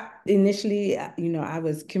I initially, I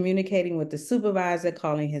was communicating with the supervisor,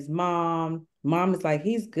 calling his mom. Mom is like,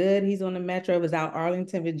 he's good. He's on the metro. It was out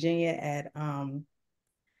Arlington, Virginia at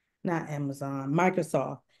not Amazon,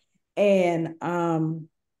 Microsoft. And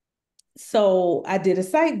so I did a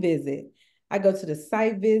site visit. I go to the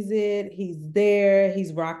site visit. He's there.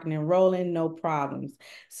 He's rocking and rolling, no problems.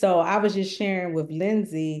 So I was just sharing with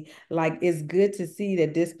Lindsay, like, it's good to see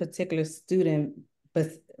that this particular student, but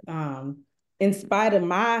in spite of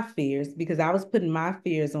my fears, because I was putting my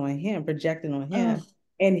fears on him, projecting on him,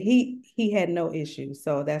 and he had no issues.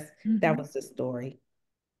 So that was the story.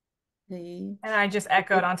 And I just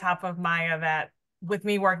echoed on top of Maya that with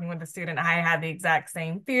me working with the student, I had the exact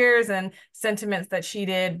same fears and sentiments that she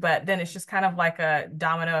did, but then it's just kind of like a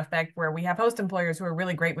domino effect where we have host employers who are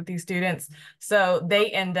really great with these students. So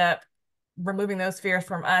they end up removing those fears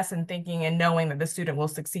from us and thinking and knowing that the student will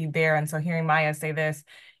succeed there. And so hearing Maya say this,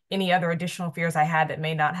 any other additional fears I had that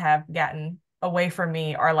may not have gotten away from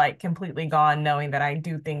me are like completely gone, knowing that I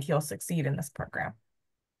do think he'll succeed in this program.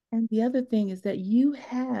 And the other thing is that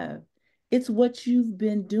it's what you've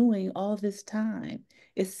been doing all this time.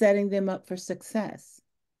 It's setting them up for success.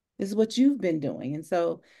 It's what you've been doing. And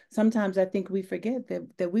so sometimes I think we forget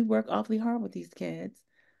that we work awfully hard with these kids.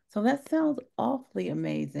 So that sounds awfully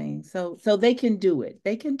amazing. So they can do it.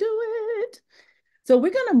 They can do it. So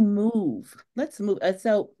we're gonna move. Let's move.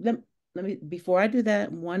 So let me, before I do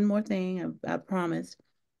that, one more thing I promised.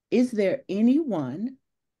 Is there anyone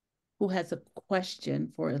who has a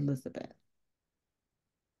question for Elizabeth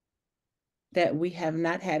that we have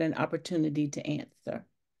not had an opportunity to answer?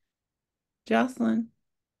 Jocelyn,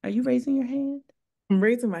 are you raising your hand? I'm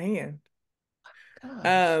raising my hand.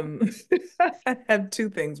 I have two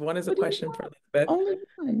things. One is a question for Elizabeth.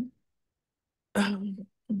 Only one.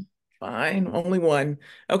 Fine, only one.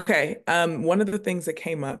 Okay. One of the things that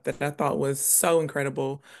came up that I thought was so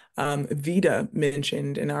incredible, Vita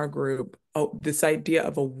mentioned in our group, this idea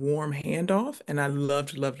of a warm handoff, and I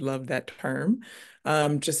loved that term.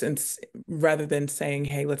 Rather than saying,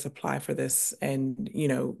 hey, let's apply for this and,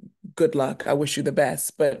 good luck, I wish you the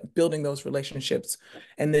best, but building those relationships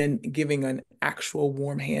and then giving an actual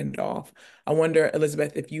warm handoff. I wonder,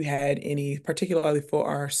 Elizabeth, if you had any, particularly for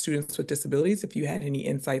our students with disabilities, if you had any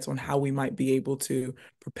insights on how we might be able to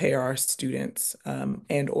prepare our students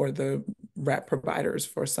and or the RAP providers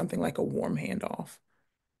for something like a warm handoff.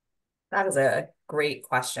 That is a great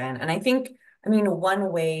question. And I think,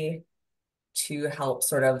 one way to help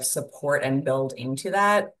sort of support and build into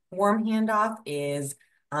that warm handoff is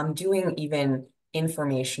doing even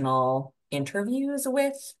informational interviews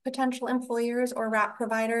with potential employers or RAP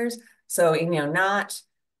providers. So,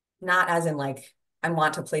 not as in like, I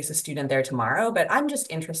want to place a student there tomorrow, but I'm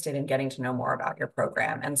just interested in getting to know more about your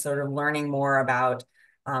program and sort of learning more about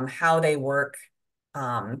how they work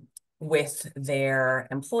with their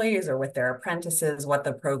employees or with their apprentices, what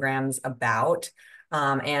the program's about,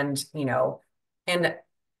 and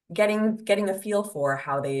getting a feel for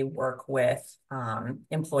how they work with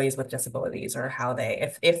employees with disabilities, or how they,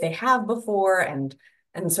 if they have before, and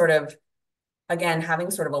sort of, again, having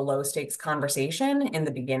sort of a low stakes conversation in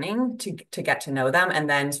the beginning to get to know them, and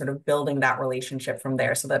then sort of building that relationship from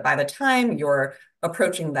there, so that by the time you're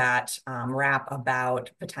approaching that RAP about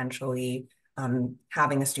potentially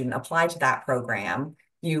having a student apply to that program,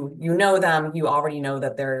 you know them, you already know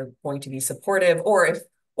that they're going to be supportive, or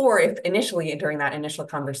if initially during that initial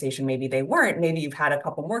conversation, maybe they weren't, maybe you've had a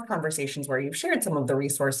couple more conversations where you've shared some of the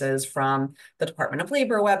resources from the Department of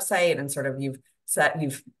Labor website, and sort of you've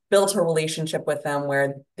built a relationship with them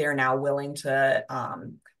where they're now willing to,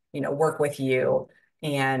 work with you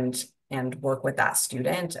and work with that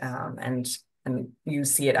student, and you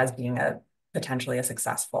see it as being potentially a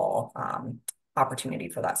successful opportunity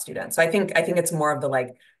for that student. So I think it's more of the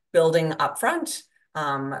like building upfront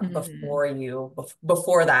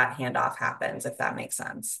before that handoff happens, if that makes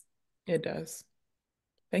sense. It does.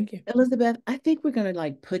 Thank you. Elizabeth, I think we're gonna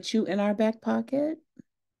like put you in our back pocket,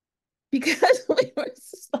 because we were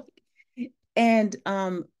just like, and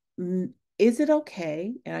is it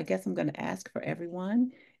okay? And I guess I'm gonna ask for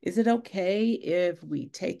everyone, is it okay if we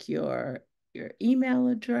take your email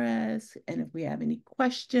address, and if we have any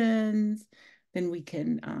questions, then we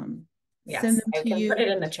can Yes, send them I to can you? put it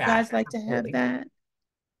in the Would chat. you guys like to have Absolutely. that?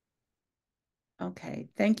 Okay,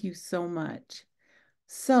 thank you so much.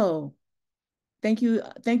 So thank you,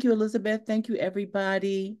 Elizabeth. Thank you,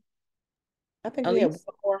 everybody. I think we have Elise?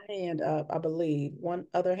 one more hand up, I believe. One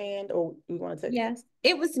other hand, or we want to take? Yes,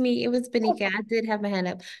 it was me. It was Benika. I did have my hand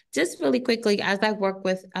up. Just really quickly, as I work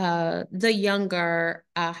with the younger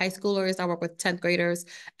high schoolers, I work with 10th graders.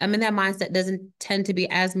 And that mindset doesn't tend to be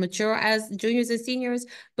as mature as juniors and seniors.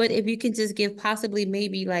 But if you can just give possibly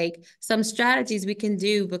maybe like some strategies we can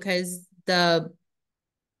do, because the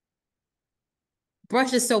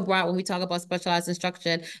brush is so broad when we talk about specialized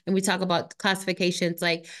instruction and we talk about classifications.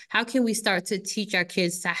 Like, how can we start to teach our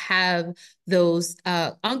kids to have those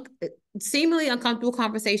seemingly uncomfortable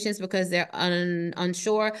conversations because they're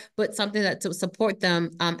unsure, but something that to support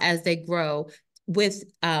them as they grow with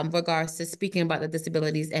regards to speaking about the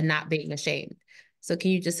disabilities and not being ashamed. So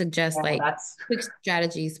can you just suggest That's quick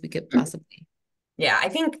strategies we could possibly? Yeah, I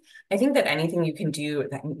think that anything you can do,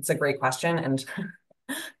 it's a great question, and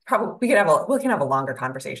probably we can have a longer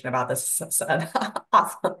conversation about this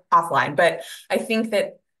offline. But I think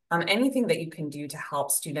that anything that you can do to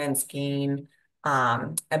help students gain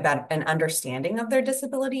about an understanding of their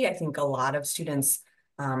disability. I think a lot of students,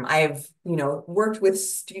 I've worked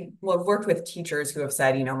with teachers who have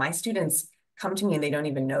said, my students come to me and they don't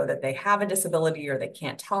even know that they have a disability, or they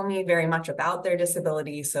can't tell me very much about their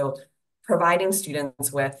disability. So providing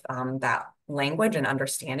students with that language and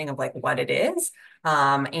understanding of like what it is,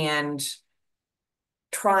 and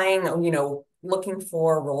trying, looking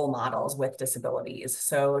for role models with disabilities.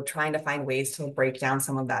 So trying to find ways to break down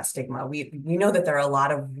some of that stigma. We know that there are a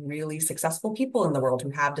lot of really successful people in the world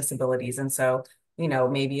who have disabilities. And so,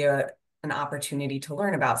 maybe an opportunity to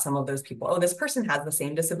learn about some of those people. Oh, this person has the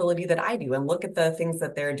same disability that I do, and look at the things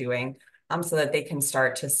that they're doing, so that they can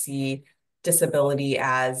start to see disability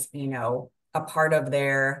as, a part of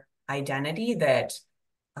their identity that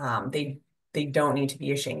they don't need to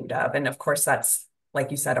be ashamed of. And of course, that's, like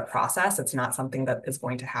you said, a process. It's not something that is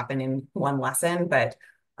going to happen in one lesson, but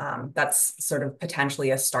that's sort of potentially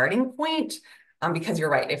a starting point, because you're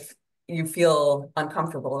right. If you feel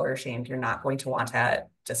uncomfortable or ashamed, you're not going to want to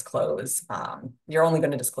disclose. You're only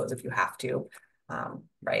going to disclose if you have to,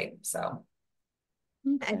 right? So.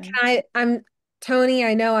 And I'm Tony,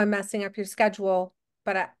 I know I'm messing up your schedule,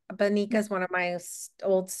 but Benika is one of my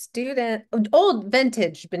old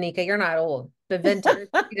vintage Benika. You're not old, but vintage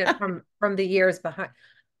from the years behind.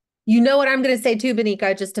 You know what I'm going to say too,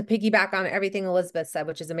 Benika, just to piggyback on everything Elizabeth said,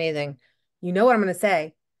 which is amazing. You know what I'm going to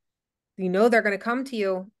say. They're going to come to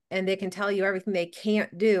you and they can tell you everything they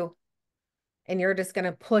can't do. And you're just going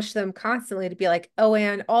to push them constantly to be like, oh,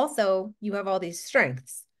 and also you have all these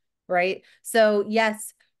strengths, right? So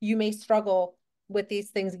yes, you may struggle with these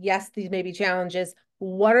things. Yes, these may be challenges.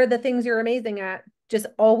 What are the things you're amazing at? Just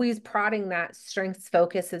always prodding that strengths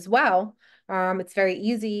focus as well. It's very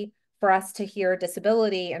easy for us to hear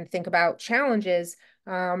disability and think about challenges.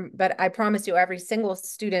 But I promise you, every single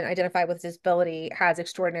student identified with disability has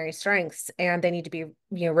extraordinary strengths, and they need to be,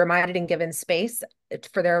 reminded and given space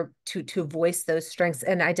for their to voice those strengths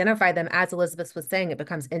and identify them. As Elizabeth was saying, it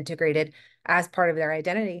becomes integrated as part of their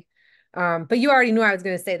identity. But you already knew I was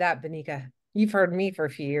going to say that, Benika. You've heard me for a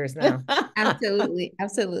few years now. Absolutely,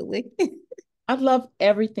 absolutely. I love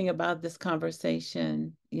everything about this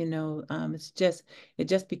conversation. It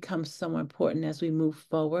just becomes so important as we move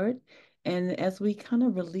forward and as we kind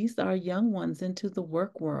of release our young ones into the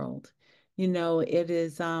work world.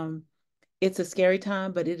 It's a scary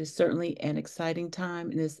time, but it is certainly an exciting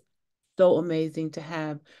time, and it's so amazing to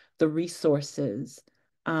have the resources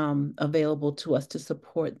available to us to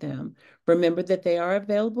support them. Remember that they are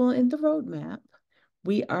available in the roadmap.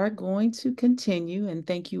 We are going to continue, and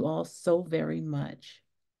thank you all so very much.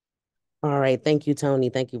 All right. Thank you, Tony.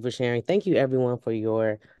 Thank you for sharing. Thank you, everyone, for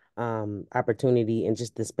your opportunity and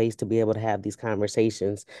just the space to be able to have these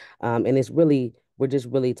conversations. And we're just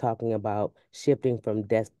really talking about shifting from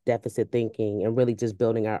deficit thinking and really just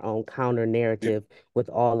building our own counter narrative with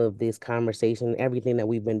all of this conversation, everything that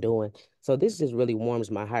we've been doing. So this just really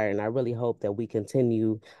warms my heart, and I really hope that we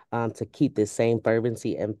continue to keep this same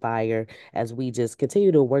fervency and fire as we just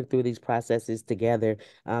continue to work through these processes together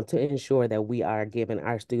to ensure that we are giving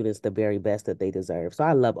our students the very best that they deserve. So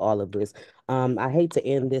I love all of this. I hate to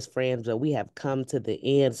end this, friends, but we have come to the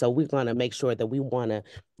end. So we're going to make sure that we want to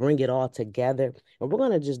bring it all together. And we're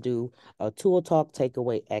going to just do a Tool Talk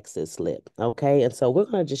takeaway exit slip. Okay. And so we're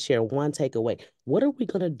going to just share one takeaway. What are we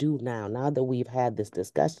going to do now that we've had this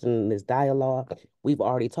discussion, this dialogue? We've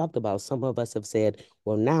already talked about, some of us have said,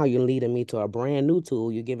 well, now you're leading me to a brand new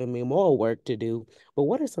tool. You're giving me more work to do. But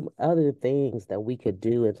what are some other things that we could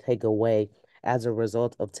do and take away as a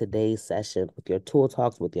result of today's session with your Tool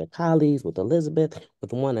Talks, with your colleagues, with Elizabeth,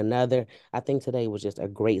 with one another? I think today was just a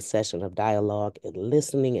great session of dialogue and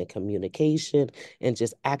listening and communication and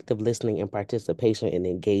just active listening and participation and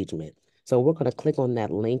engagement. So we're going to click on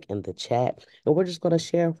that link in the chat, and we're just going to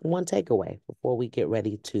share one takeaway before we get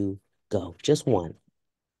ready to go. Just one.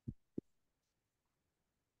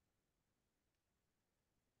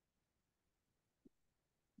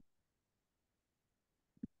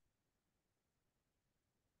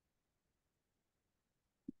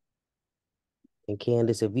 And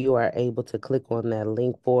Candace, if you are able to click on that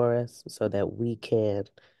link for us so that we can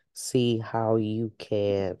see how you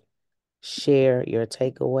can share your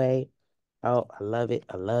takeaway. Oh, I love it.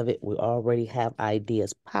 I love it. We already have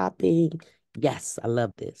ideas popping. Yes, I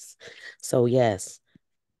love this. So yes,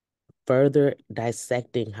 further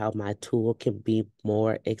dissecting how my tool can be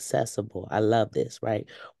more accessible. I love this, right?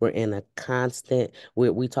 We're in a constant,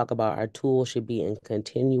 we talk about our tool should be in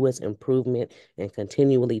continuous improvement and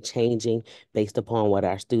continually changing based upon what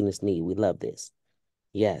our students need. We love this.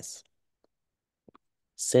 Yes.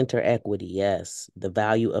 Center equity, yes. The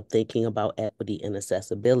value of thinking about equity and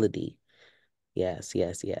accessibility. Yes,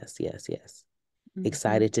 yes, yes, yes, yes.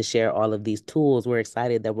 Excited to share all of these tools. We're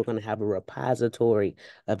excited that we're going to have a repository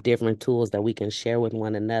of different tools that we can share with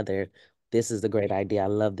one another. This is a great idea. I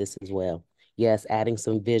love this as well. Yes, adding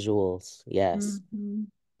some visuals. Yes.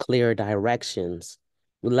 Clear directions.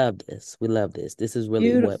 We love this. We love this. This is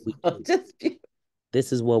really what we do.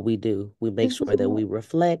 This is what we do. We make sure that we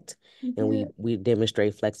reflect and we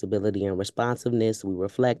demonstrate flexibility and responsiveness. We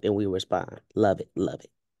reflect and we respond. Love it. Love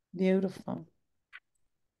it. Beautiful.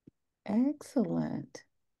 Excellent.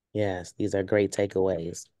 Yes, these are great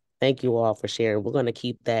takeaways. Thank you all for sharing. We're going to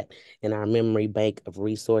keep that in our memory bank of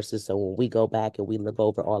resources. So when we go back and we look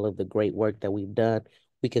over all of the great work that we've done,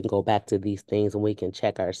 we can go back to these things and we can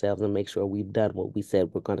check ourselves and make sure we've done what we said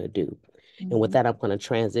we're going to do. And with that, I'm going to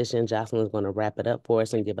transition. Jocelyn is going to wrap it up for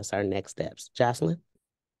us and give us our next steps. Jocelyn?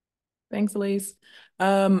 Thanks, Elise.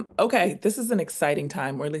 Okay, this is an exciting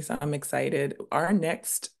time, or at least I'm excited. Our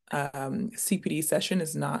next CPD session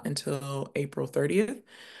is not until April 30th.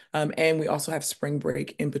 And we also have spring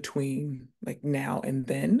break in between, like now and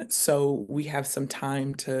then. So we have some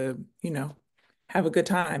time to, have a good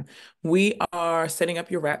time. We are setting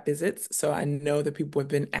up your RAP visits. So I know that people have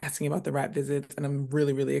been asking about the RAP visits, and I'm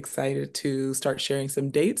really, really excited to start sharing some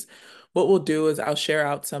dates. What we'll do is I'll share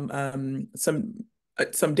out some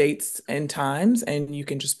dates and times, and you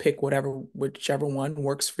can just pick whichever one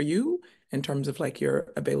works for you in terms of like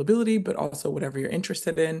your availability, but also whatever you're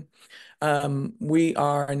interested in. We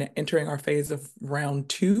are entering our phase of round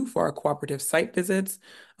 2 for our cooperative site visits.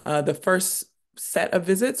 The first set of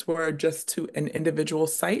visits were just to an individual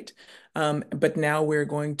site, but now we're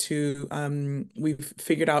going to, we've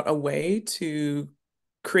figured out a way to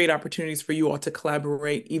create opportunities for you all to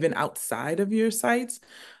collaborate even outside of your sites.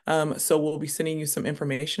 So we'll be sending you some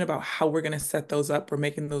information about how we're going to set those up. We're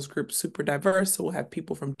making those groups super diverse. So we'll have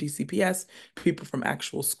people from DCPS, people from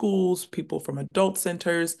actual schools, people from adult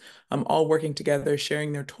centers, all working together,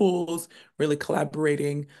 sharing their tools, really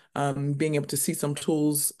collaborating, being able to see some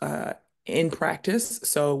tools in practice.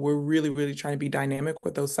 So we're really trying to be dynamic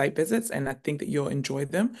with those site visits, and I think that you'll enjoy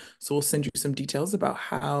them. So we'll send you some details about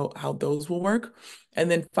how those will work. And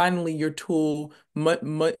then finally, your tool,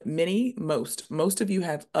 most of you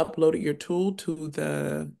have uploaded your tool to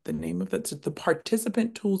the name of it, to the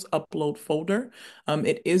participant tools upload folder.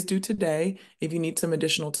 It is due today. If you need some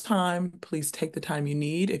additional time, please take the time you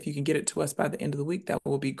need. If you can get it to us by the end of the week, that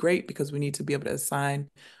will be great, because we need to be able to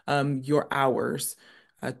assign your hours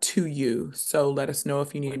to you. So let us know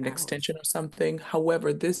if you need an extension or something.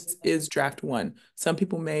 However, this is draft 1. Some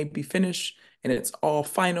people may be finished and it's all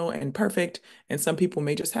final and perfect, and some people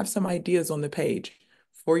may just have some ideas on the page.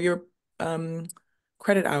 For your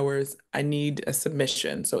credit hours, I need a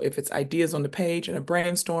submission. So if it's ideas on the page and a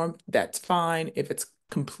brainstorm, that's fine. If it's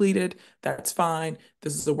completed, that's fine.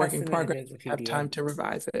 This is a work in progress. We have time to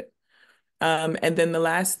revise it. And then the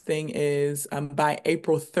last thing is by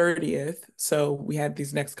April 30th, so we have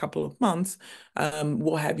these next couple of months,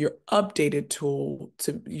 we'll have your updated tool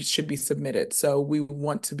you should be submitted. So we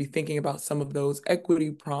want to be thinking about some of those equity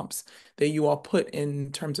prompts that you all put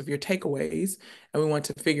in terms of your takeaways, and we want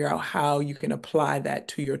to figure out how you can apply that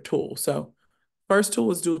to your tool. So first tool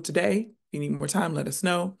is due today. If you need more time, let us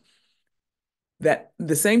know. That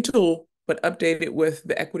the same tool, but updated with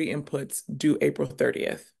the equity inputs, due April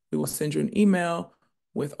 30th. We will send you an email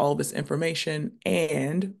with all this information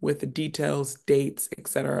and with the details, dates,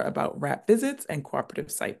 etc. about RAP visits and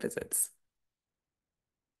cooperative site visits.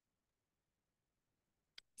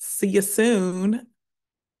 See you soon.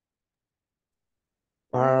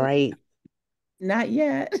 All right. Not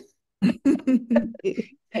yet.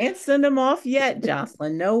 Can't send them off yet,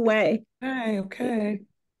 Jocelyn. No way. Okay.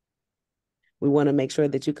 We want to make sure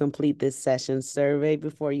that you complete this session survey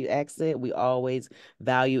before you exit. We always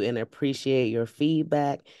value and appreciate your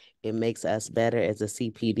feedback. It makes us better as a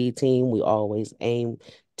CPD team. We always aim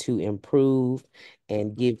to improve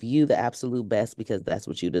and give you the absolute best, because that's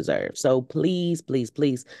what you deserve. So please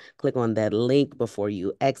click on that link before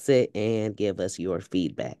you exit and give us your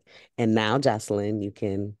feedback. And now, Jocelyn, you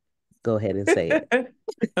can go ahead and say it.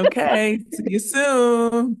 Okay, see you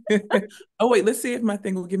soon. Oh, wait, let's see if my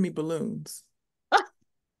thing will give me balloons.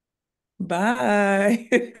 Bye.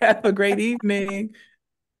 Have a great evening.